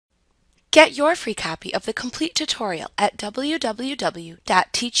Get your free copy of the complete tutorial at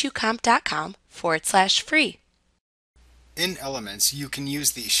www.teachucomp.com/free. In Elements, you can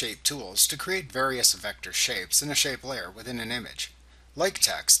use the Shape tools to create various vector shapes in a shape layer within an image. Like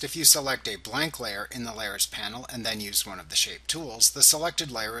text, if you select a blank layer in the Layers panel and then use one of the Shape tools, the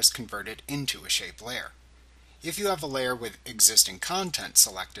selected layer is converted into a shape layer. If you have a layer with existing content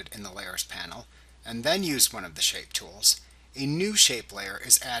selected in the Layers panel and then use one of the Shape tools, a new shape layer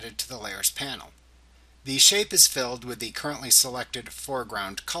is added to the Layers panel. The shape is filled with the currently selected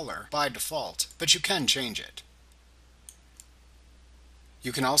foreground color by default, but you can change it.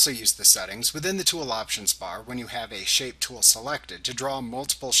 You can also use the settings within the Tool Options bar when you have a shape tool selected to draw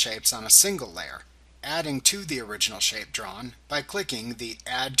multiple shapes on a single layer, adding to the original shape drawn by clicking the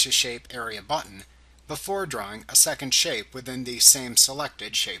Add to Shape Area button before drawing a second shape within the same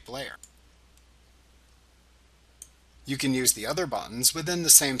selected shape layer. You can use the other buttons within the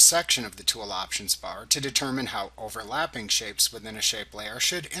same section of the Tool Options bar to determine how overlapping shapes within a shape layer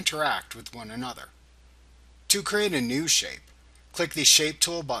should interact with one another. To create a new shape, click the Shape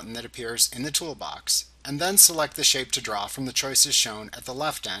Tool button that appears in the toolbox, and then select the shape to draw from the choices shown at the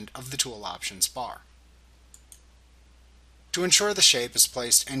left end of the Tool Options bar. To ensure the shape is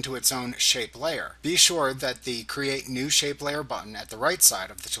placed into its own shape layer, be sure that the Create New Shape Layer button at the right side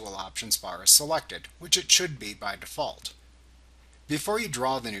of the Tool Options bar is selected, which it should be by default. Before you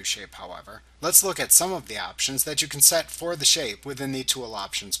draw the new shape, however, let's look at some of the options that you can set for the shape within the Tool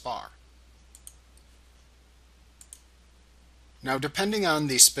Options bar. Now, depending on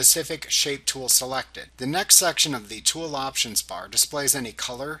the specific shape tool selected, the next section of the Tool Options bar displays any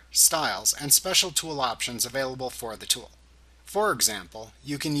color, styles, and special tool options available for the tool. For example,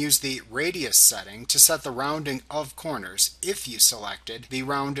 you can use the radius setting to set the rounding of corners if you selected the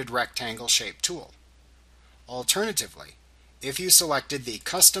rounded rectangle shape tool. Alternatively, if you selected the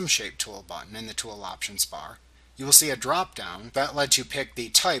Custom Shape Tool button in the Tool Options bar, you will see a drop-down that lets you pick the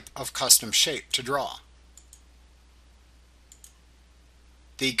type of custom shape to draw.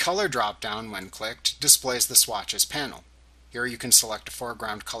 The color drop-down, when clicked, displays the Swatches panel. Here you can select a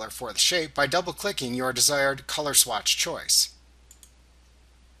foreground color for the shape by double-clicking your desired color swatch choice.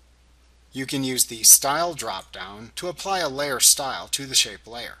 You can use the Style drop-down to apply a layer style to the shape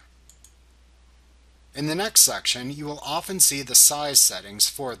layer. In the next section, you will often see the size settings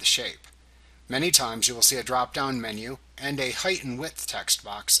for the shape. Many times you will see a drop-down menu and a height and width text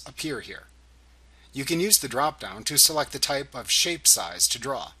box appear here. You can use the drop-down to select the type of shape size to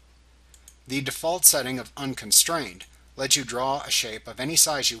draw. The default setting of Unconstrained lets you draw a shape of any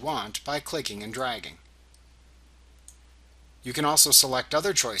size you want by clicking and dragging. You can also select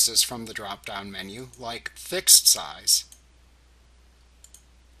other choices from the drop-down menu, like Fixed Size,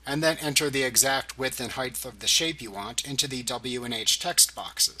 and then enter the exact width and height of the shape you want into the W and H text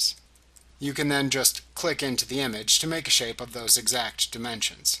boxes. You can then just click into the image to make a shape of those exact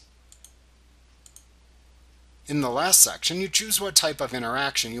dimensions. In the last section, you choose what type of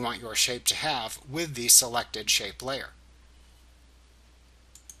interaction you want your shape to have with the selected shape layer.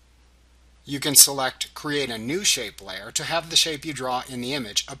 You can select Create a New Shape Layer to have the shape you draw in the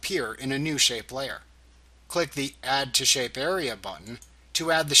image appear in a new shape layer. Click the Add to Shape Area button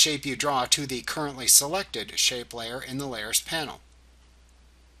to add the shape you draw to the currently selected shape layer in the Layers panel.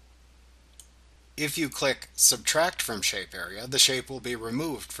 If you click Subtract from Shape Area, the shape will be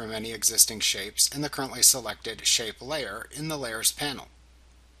removed from any existing shapes in the currently selected shape layer in the Layers panel.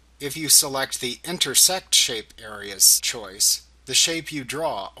 If you select the Intersect Shape Areas choice, the shape you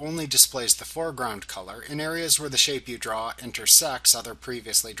draw only displays the foreground color in areas where the shape you draw intersects other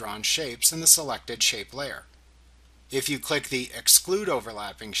previously drawn shapes in the selected shape layer. If you click the Exclude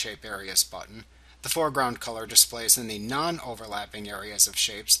Overlapping Shape Areas button, the foreground color displays in the non-overlapping areas of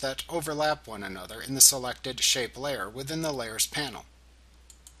shapes that overlap one another in the selected shape layer within the Layers panel.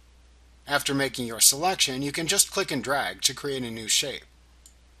 After making your selection, you can just click and drag to create a new shape.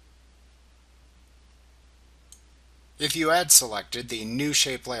 If you had selected the New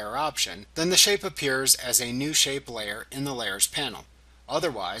Shape Layer option, then the shape appears as a new shape layer in the Layers panel.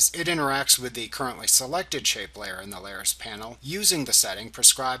 Otherwise, it interacts with the currently selected shape layer in the Layers panel using the setting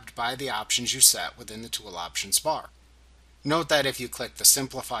prescribed by the options you set within the Tool Options bar. Note that if you click the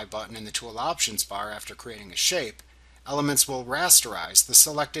Simplify button in the Tool Options bar after creating a shape, Elements will rasterize the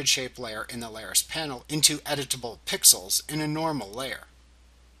selected shape layer in the Layers panel into editable pixels in a normal layer.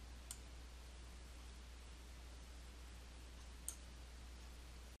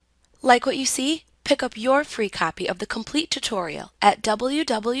 Like what you see? Pick up your free copy of the complete tutorial at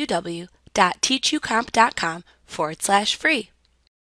www.teachucomp.com/free.